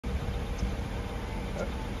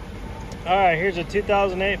All right, here's a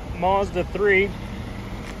 2008 Mazda 3.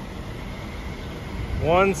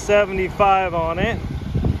 175 on it.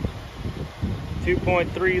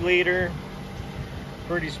 2.3 liter.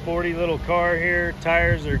 Pretty sporty little car here.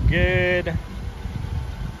 Tires are good.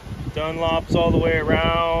 Dunlops all the way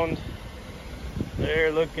around.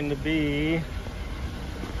 They're looking to be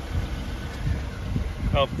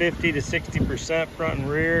about 50 to 60% front and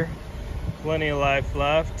rear. Plenty of life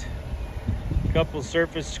left. Couple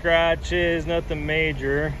surface scratches, nothing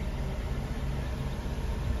major.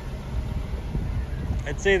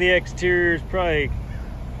 I'd say the exterior is probably,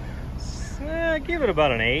 give it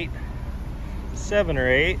about an 8, 7 or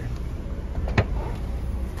 8.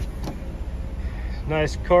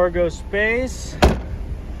 Nice cargo space.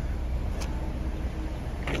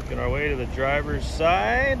 Making our way to the driver's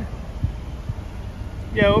side.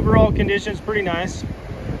 Yeah, overall condition's pretty nice.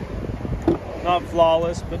 Not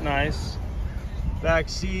flawless, but nice. Back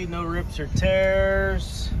seat, no rips or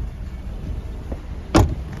tears.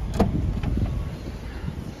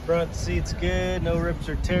 Front seat's good, no rips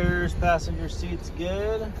or tears. Passenger seat's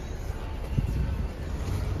good.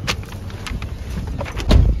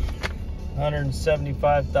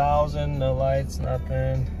 175,000, no lights,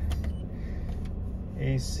 nothing.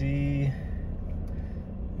 AC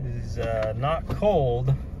is not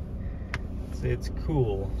cold, it's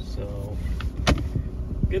cool, so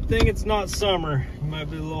good thing it's not summer. It might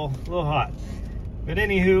be a little hot. But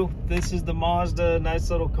anywho, this is the Mazda, nice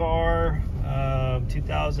little car,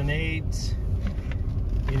 2008.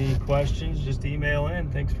 Any questions, just email in.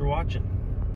 Thanks for watching.